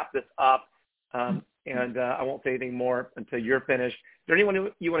just wrap this up. And I won't say anything more until you're finished. Is there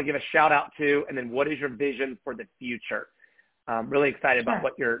anyone you want to give a shout out to? And then what is your vision for the future? I'm really excited about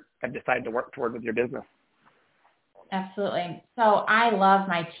what have decided to work toward with your business. Absolutely. So I love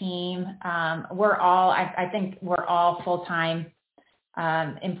my team. We're all, I think we're all full-time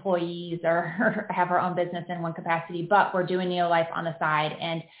employees or have our own business in one capacity, but we're doing Neolife on the side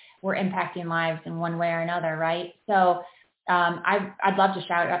and we're impacting lives in one way or another, right? So I'd love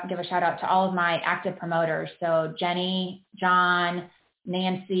to give a shout out to all of my active promoters. So Jenny, John,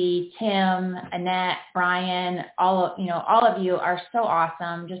 Nancy, Tim, Annette, Brian, all of you are so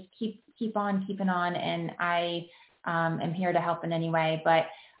awesome. Just keep on keeping on, and I am here to help in any way. But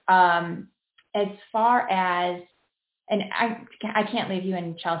as far as, and I can't leave you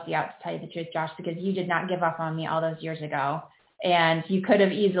and Chelsea out, to tell you the truth, Josh, because you did not give up on me all those years ago. And you could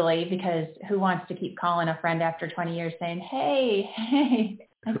have easily, because who wants to keep calling a friend after 20 years saying, hey,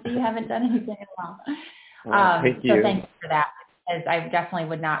 I see you haven't done anything at all. Thank you. So thank you for that, because I definitely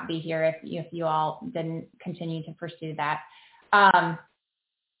would not be here if you all didn't continue to pursue that. As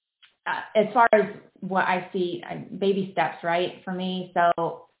far as what I see, baby steps, right, for me.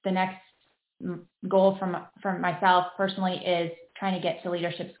 So the next goal from myself personally is trying to get to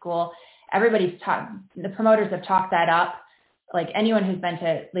leadership school. The promoters have talked that up. Like anyone who's been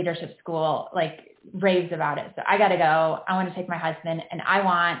to leadership school, like raves about it. So I got to go. I want to take my husband, and I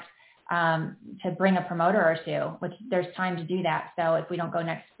want to bring a promoter or two, which there's time to do that. So if we don't go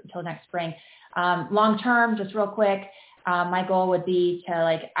until next spring, long term, just real quick, my goal would be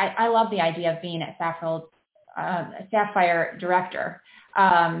to I love the idea of being at Sapphire director.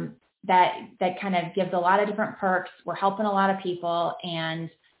 That kind of gives a lot of different perks. We're helping a lot of people, and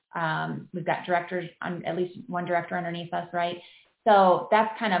we've got directors, at least one director underneath us, right? So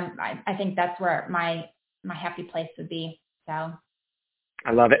that's kind of, I think that's where my happy place would be. So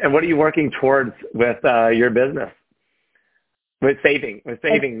I love it. And what are you working towards with your business? With saving, that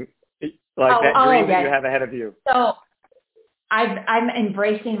dream that you have ahead of you. So I'm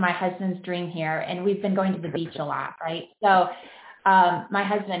embracing my husband's dream here, and we've been going to the beach a lot, right? So my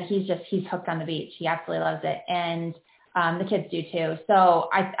husband, he's hooked on the beach. He absolutely loves it. And the kids do too. So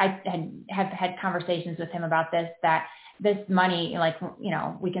I have had conversations with him about that this money,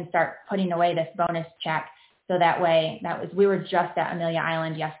 we can start putting away this bonus check. So that way, we were just at Amelia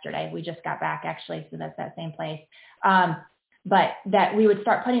Island yesterday. We just got back actually. So that's that same place. But that we would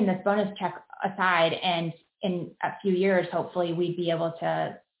start putting this bonus check aside, and in a few years, hopefully we'd be able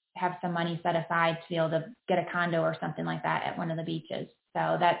to have some money set aside to be able to get a condo or something like that at one of the beaches. So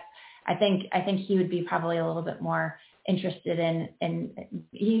I think he would be probably a little bit more interested in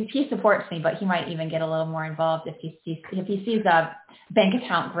he supports me, but he might even get a little more involved if he sees a bank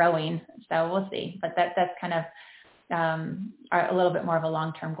account growing. So we'll see. But that's kind of a little bit more of a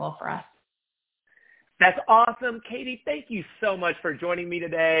long-term goal for us. That's awesome. Katie, thank you so much for joining me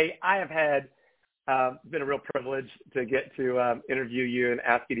today. I have had been a real privilege to get to interview you and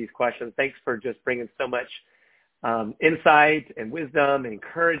ask you these questions. Thanks for just bringing so much insight and wisdom and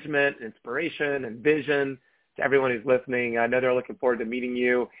encouragement, and inspiration and vision to everyone who's listening. I know they're looking forward to meeting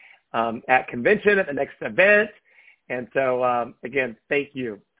you at convention, at the next event. And so, again, thank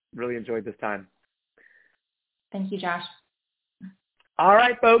you. Really enjoyed this time. Thank you, Josh. All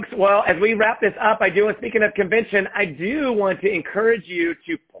right, folks. Well, as we wrap this up, speaking of convention, I do want to encourage you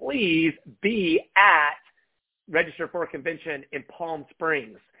to please be at Register for a Convention in Palm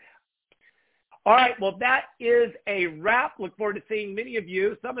Springs. All right. Well, that is a wrap. Look forward to seeing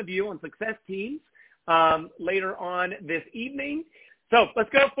some of you on success teams later on this evening. So let's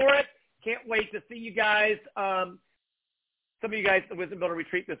go for it. Can't wait to see you guys. Some of you guys at the Wisdom Builder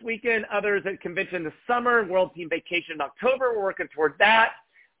Retreat this weekend, others at convention this summer, World Team Vacation in October. We're working towards that.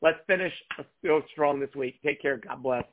 Let's go strong this week. Take care. God bless.